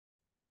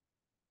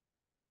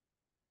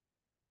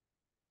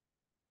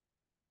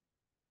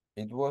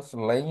It was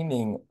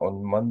raining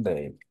on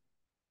Monday.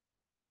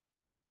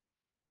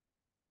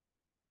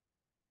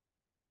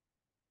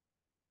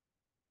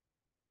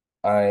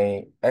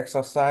 I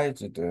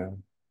exercised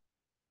in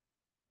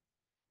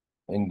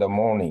the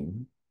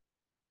morning.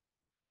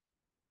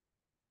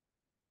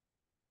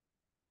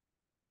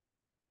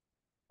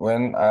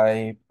 When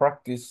I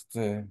practiced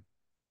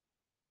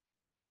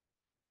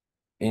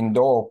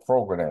indoor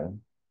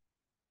program,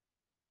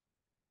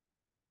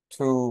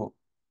 two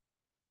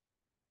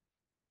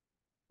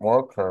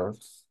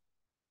workers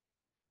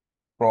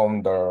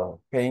from the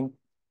paint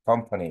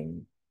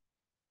company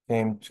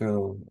came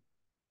to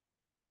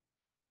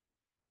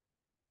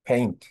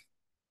paint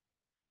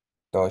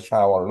the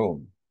shower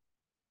room.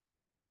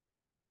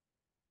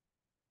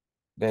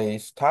 They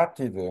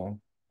started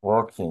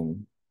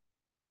working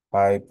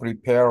by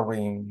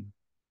preparing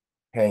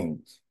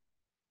paint.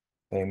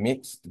 They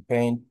mixed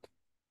paint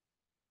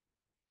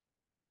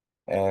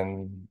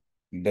and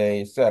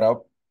they set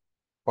up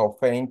for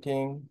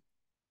painting.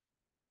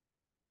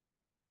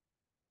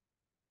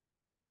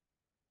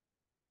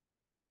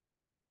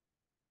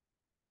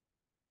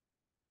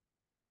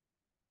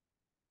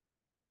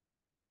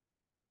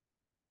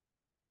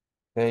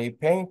 They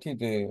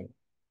painted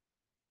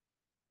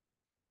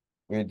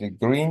with the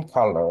green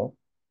color.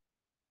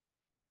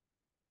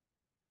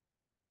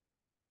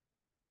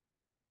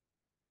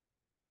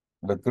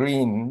 The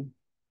green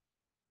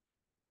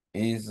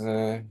is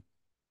a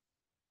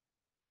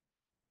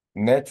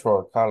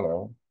natural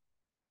color.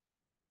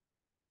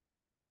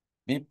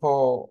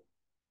 Before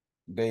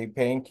they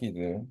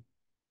painted,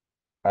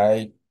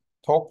 I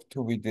talked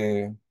with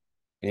the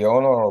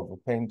owner of the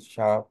paint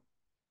shop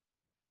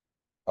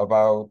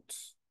about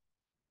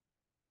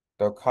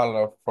the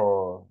color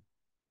for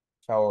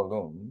shower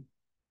room,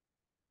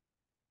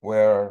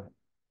 where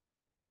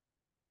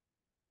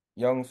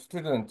young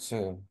students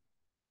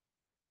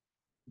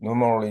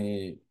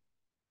normally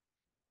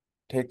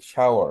take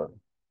shower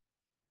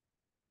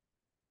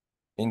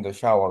in the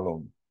shower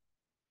room.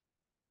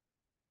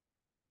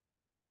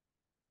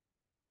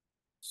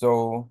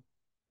 So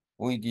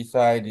we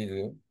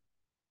decided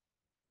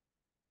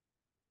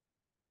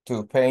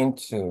to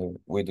paint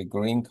with the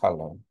green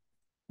color.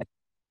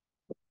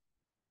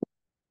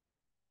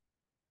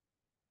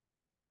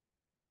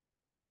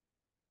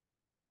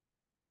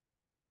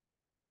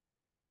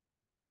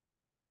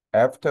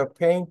 After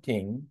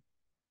painting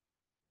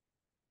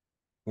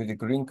with the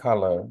green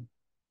color,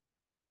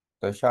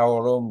 the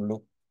shower room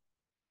looked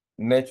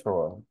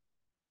natural.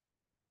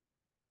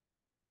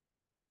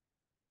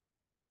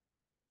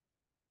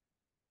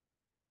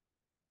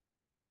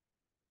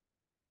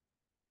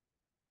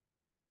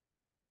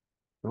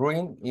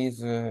 Green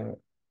is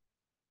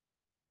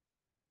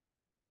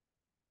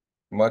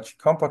much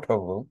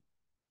comfortable.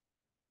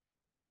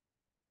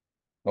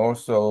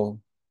 Also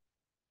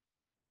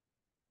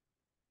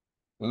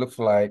looks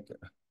like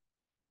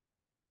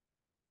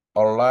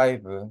a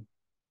live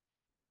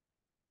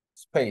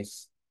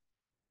space.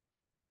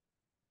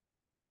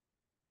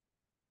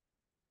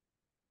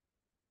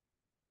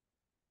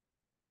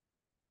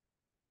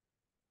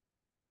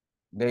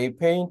 They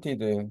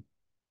painted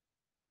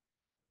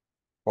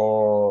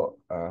for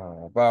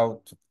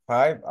about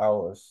 5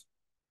 hours,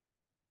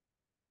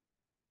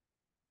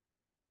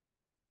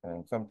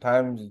 and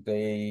sometimes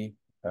they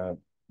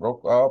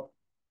broke up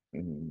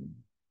mm,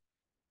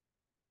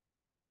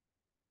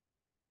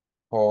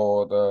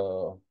 for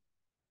the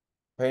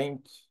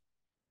paint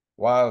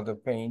while the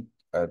paint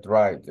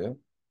dried.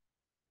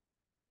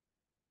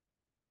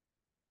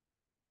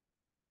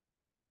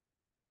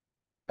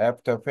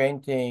 After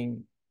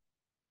painting,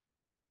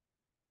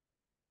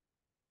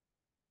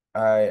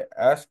 I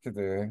asked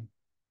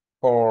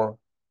for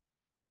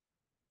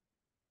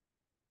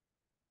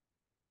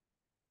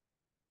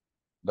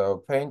the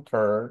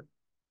painter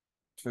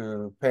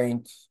to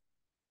paint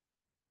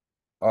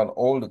an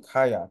old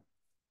kayak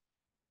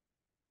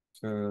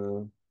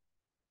to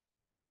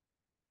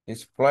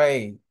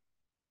display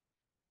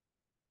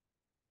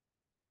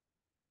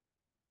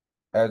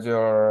as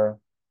your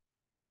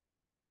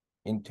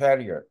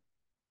interior.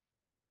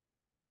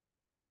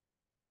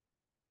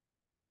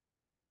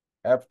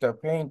 After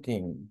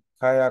painting,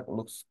 kayak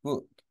looks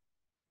good.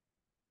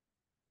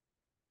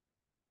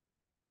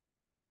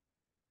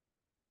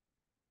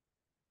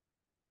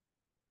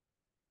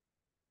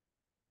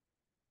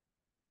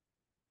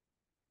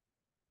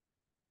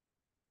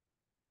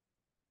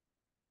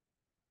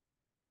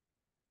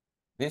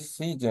 This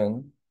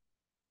season,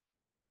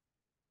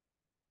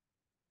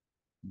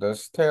 the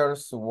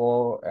stairs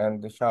wall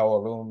and the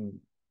shower room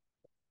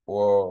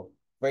were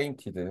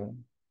painted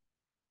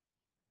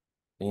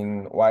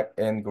in white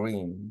and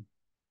green.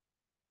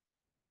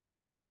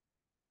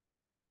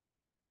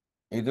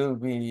 It will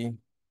be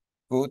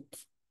good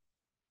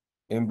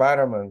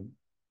environment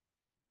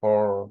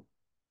for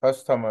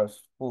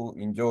customers who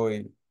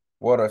enjoy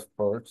water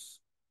sports.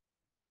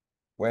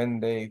 When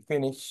they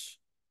finish,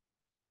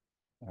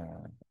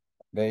 uh,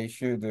 they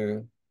should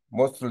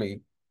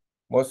mostly,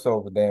 most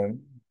of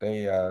them,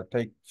 they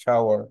take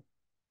shower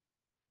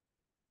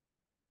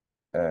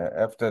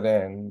After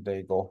then,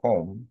 they go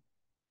home.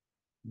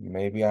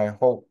 Maybe I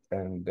hope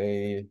and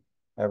they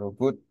have a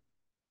good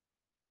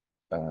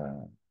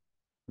uh,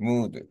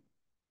 mood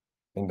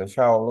in the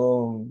shower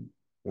room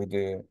with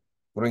the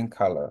green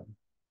color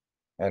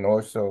and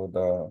also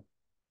the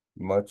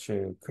much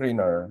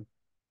cleaner,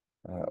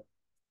 uh,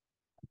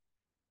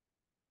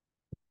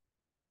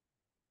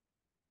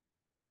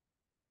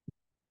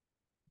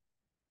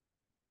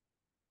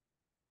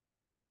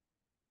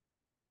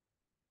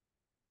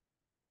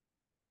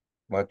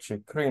 much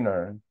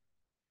cleaner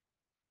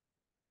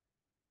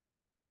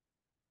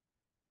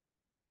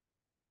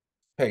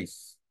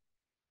space.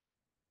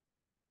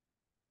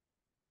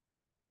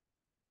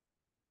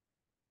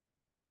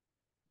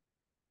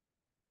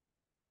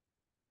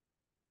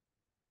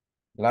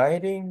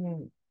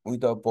 Lighting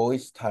with a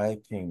voice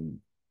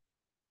typing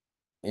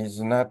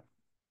is not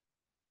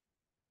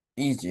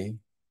easy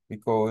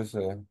because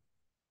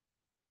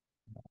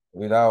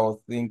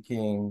without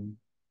thinking,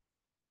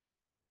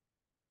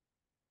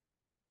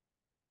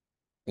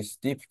 it's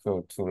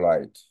difficult to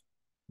light.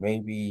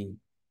 Maybe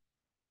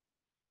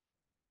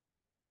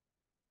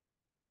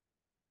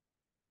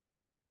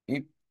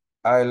if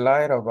I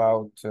light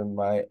about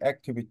my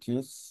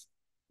activities,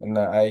 and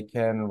I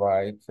can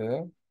write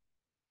uh,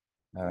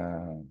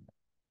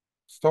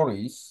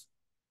 stories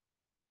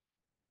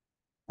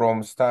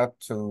from start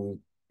to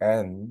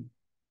end,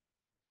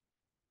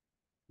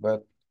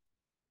 but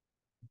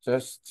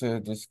just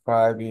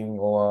describing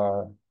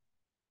or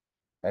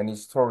any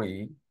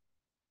story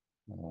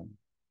uh,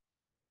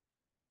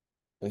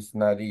 is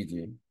not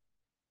easy.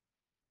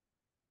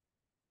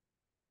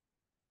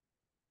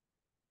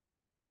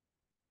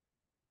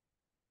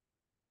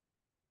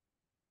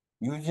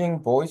 Using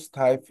voice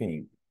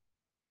typing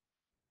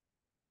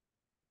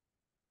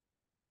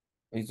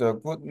is a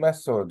good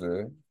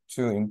method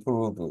to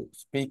improve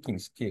speaking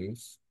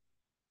skills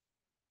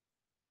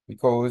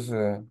because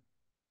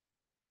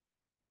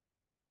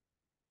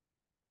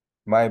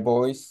my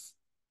voice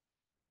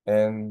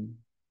and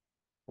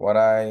what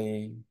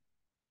I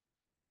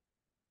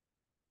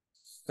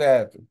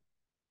said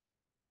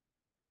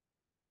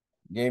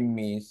gave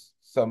me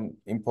some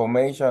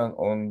information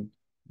on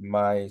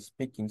my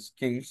speaking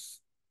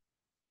skills,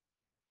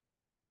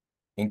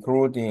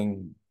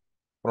 including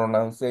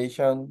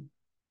pronunciation,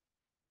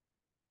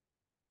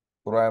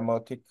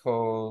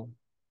 grammatical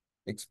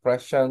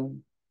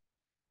expression,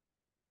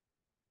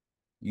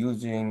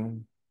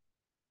 using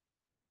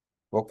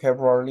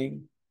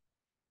vocabulary.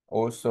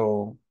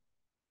 Also,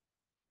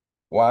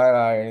 while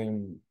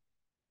I'm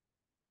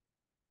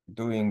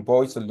doing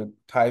voice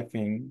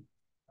typing,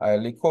 I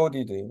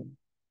recorded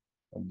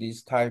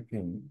this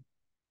typing.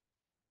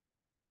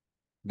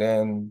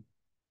 Then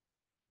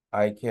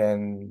I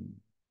can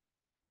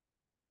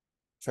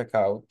check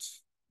out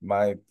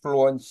my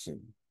fluency.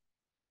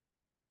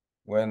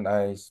 When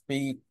I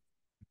speak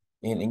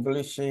in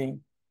English,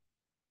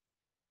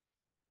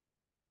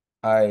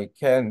 I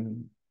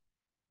can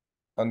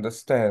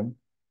understand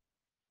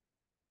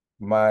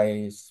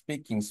my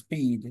speaking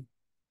speed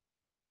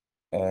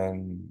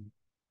and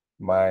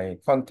my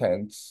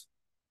contents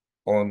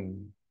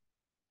on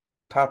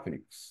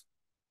topics.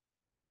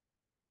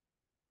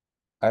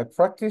 I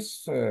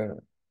practice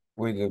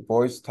with the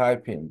voice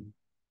typing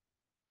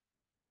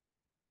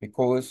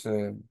because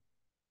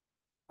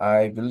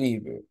I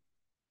believe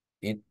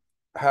it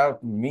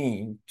helped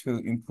me to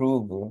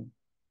improve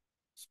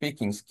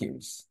speaking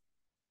skills.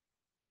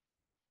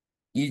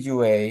 Easy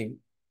way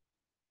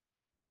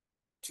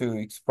to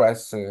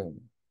express and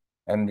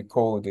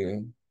record.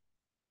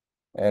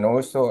 And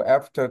also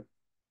after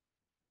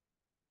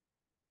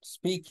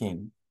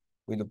speaking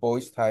with the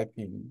voice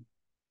typing,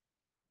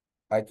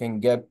 I can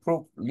get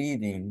proof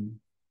reading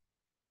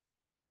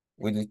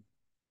with the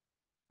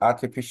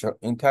artificial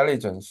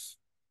intelligence,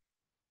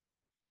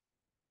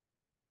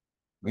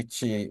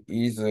 which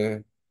is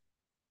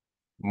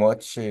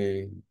much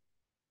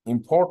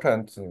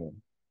important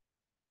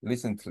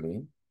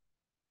recently.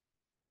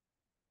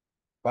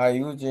 By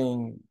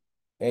using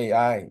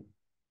AI,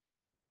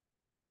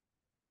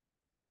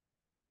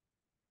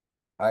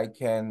 I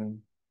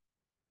can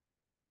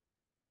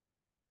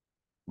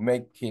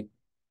make it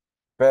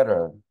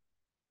better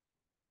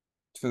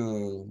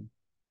to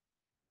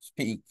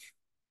speak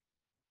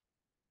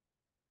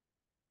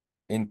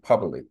in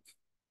public.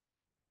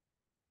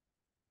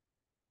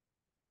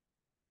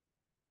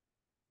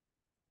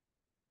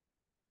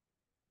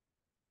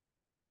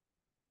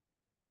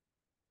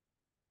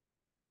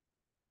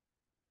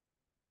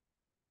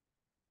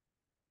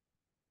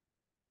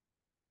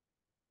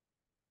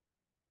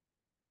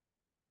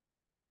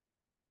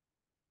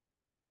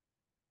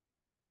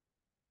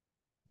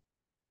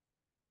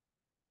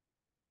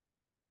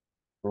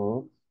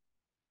 So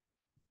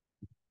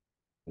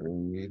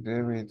with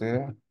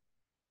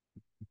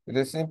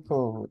a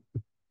simple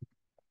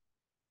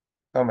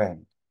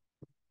command.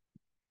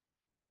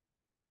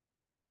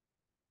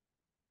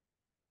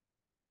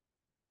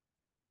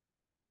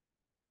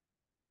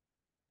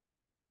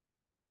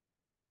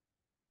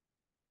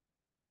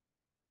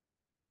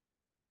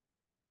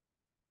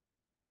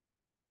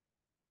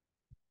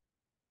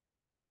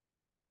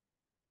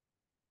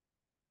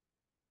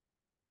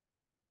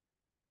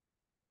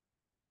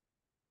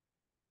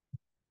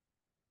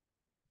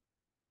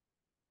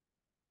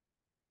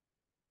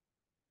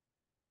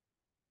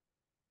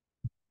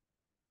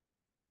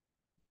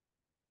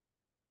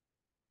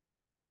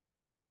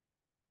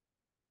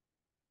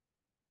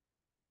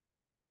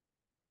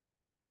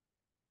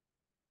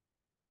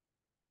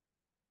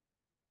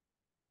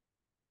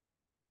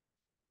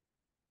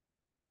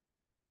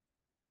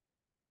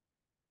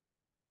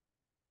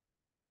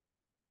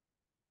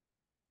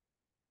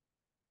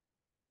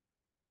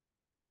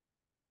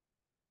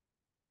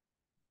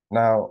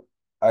 Now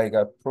I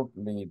got proof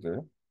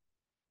leader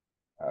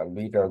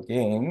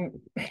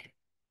again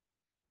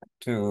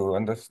to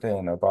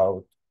understand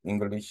about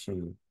English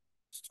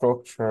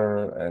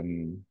structure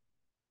and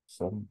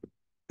some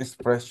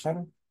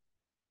expression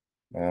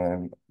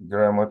and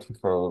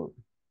grammatical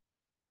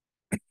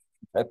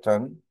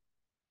pattern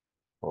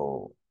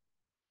for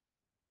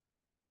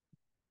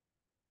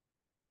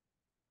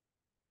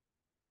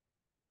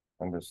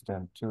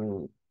understand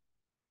to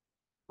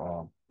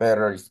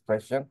better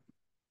expression.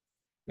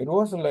 It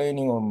was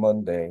raining on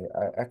Monday.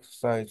 I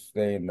exercised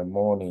day in the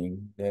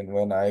morning. Then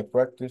when I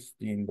practiced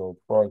the indoor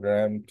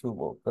program, two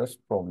workers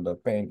from the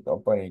paint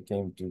company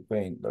came to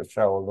paint the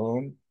shower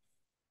room.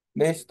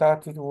 They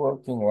started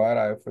working while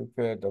I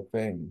prepared the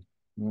paint.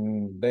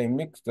 They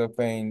mixed the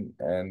paint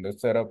and the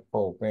setup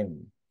for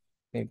paint.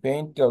 They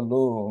paint the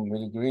room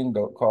with green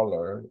dot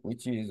color,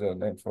 which is a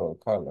natural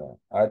color.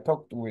 I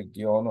talked with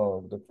the owner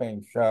of the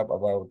paint shop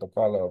about the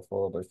color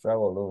for the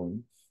shower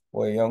room,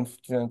 where young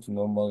students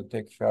normally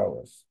take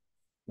showers.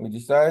 We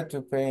decided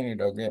to paint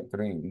it again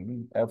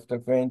green. After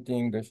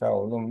painting, the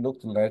shower room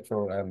looked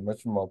natural and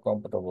much more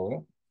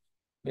comfortable.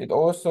 It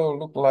also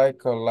looked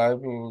like a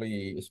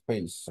lively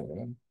space.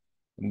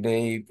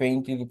 They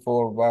painted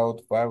for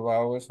about 5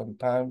 hours,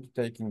 sometimes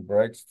taking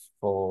breaks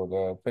for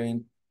the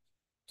paint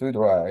to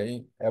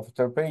dry.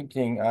 After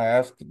painting, I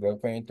asked the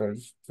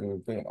painters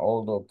to paint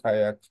all the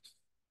kayaks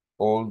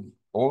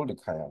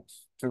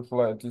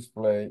to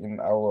display in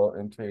our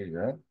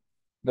interior.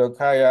 The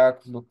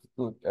kayak looked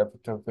good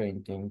after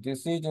painting.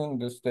 This season,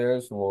 the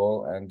stairs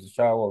wall and the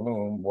shower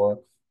room were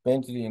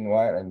painted in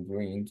white and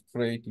green,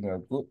 creating a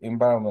good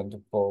environment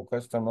for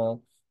customers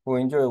who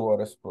enjoy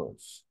water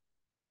sports.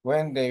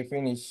 When they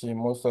finish,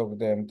 most of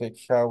them take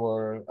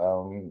shower,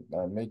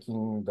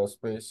 making the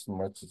space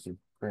much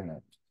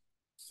cleaner.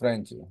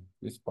 Strange.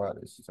 This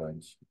part is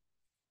strange.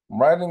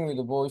 Writing with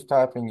the voice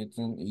typing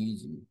isn't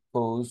easy,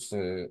 because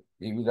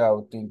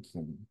without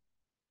thinking.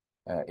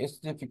 It's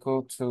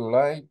difficult to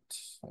write,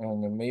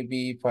 and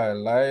maybe if I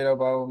lied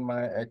about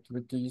my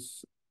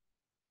activities,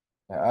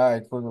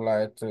 I could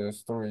write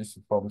stories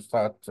from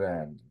start to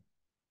end.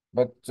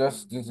 But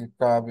just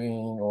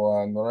describing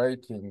or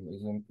narrating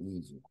isn't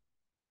easy.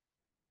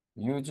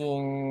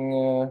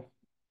 Using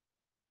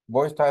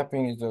voice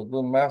typing is a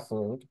good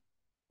method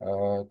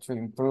to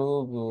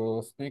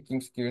improve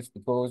speaking skills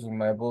because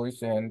my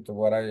voice and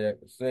what I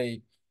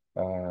say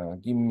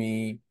give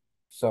me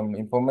some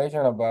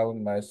information about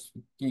my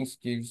speaking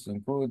skills,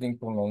 including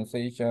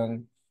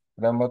pronunciation,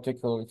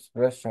 grammatical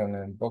expression,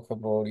 and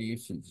vocabulary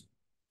usage.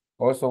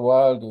 Also,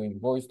 while doing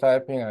voice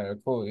typing, I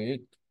record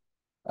it.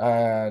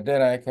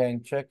 Then I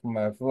can check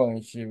my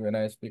fluency when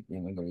I speak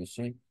in English.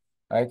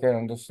 I can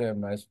understand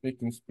my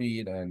speaking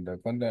speed and the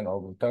content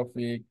of the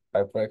topic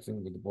I practice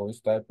with voice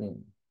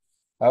typing.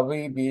 How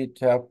will it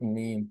help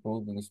me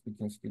improving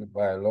speaking skill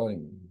by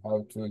learning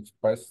how to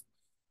express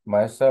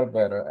myself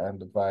better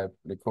and by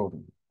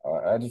recording?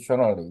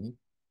 Additionally,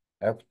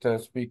 after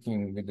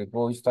speaking with the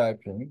voice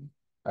typing,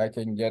 I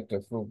can get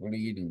the full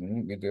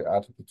reading with the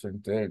artificial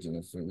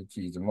intelligence, which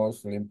is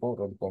mostly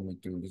important for me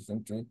to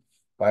listen to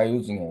by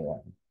using AI.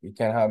 It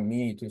can help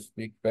me to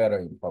speak better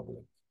in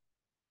public.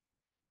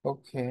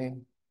 Okay,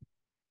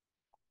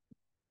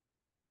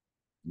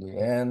 the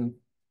end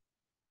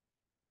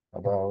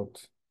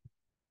about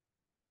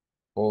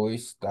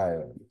voice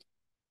style.